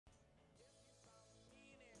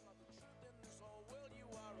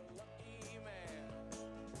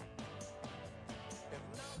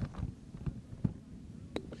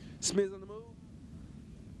Smith's on the move.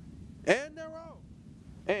 And they're off.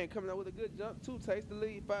 And coming out with a good jump, two takes the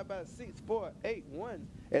lead, 5 by 6, 4, 8, 1.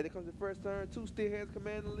 And it comes the first turn, two still has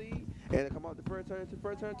command the lead. And they come off the first turn to the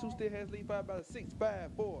first turn, two still has lead, 5 by 6,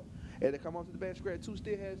 5, 4. And they come off to the back scratch, two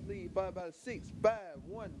still has lead, 5 by 6, 5,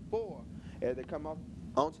 1, 4. And they come off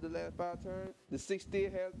onto the last 5 turns. The six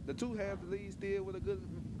still has the two has the lead still with a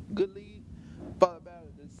good lead, followed by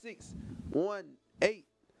the 6, 1, 8.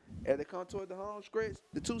 As they come toward the home stretch,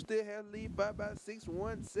 the two still have the lead 5 by 6,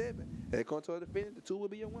 1, 7. As they come toward the finish, the two will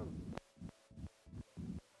be a winner.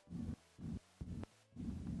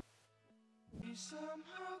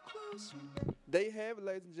 They have it,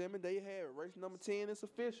 ladies and gentlemen. They have it. Race number 10 is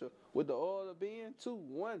official with the order being 2,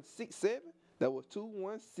 1, 6, 7. That was 2,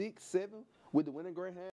 1, 6, 7 with the winning Greyhound.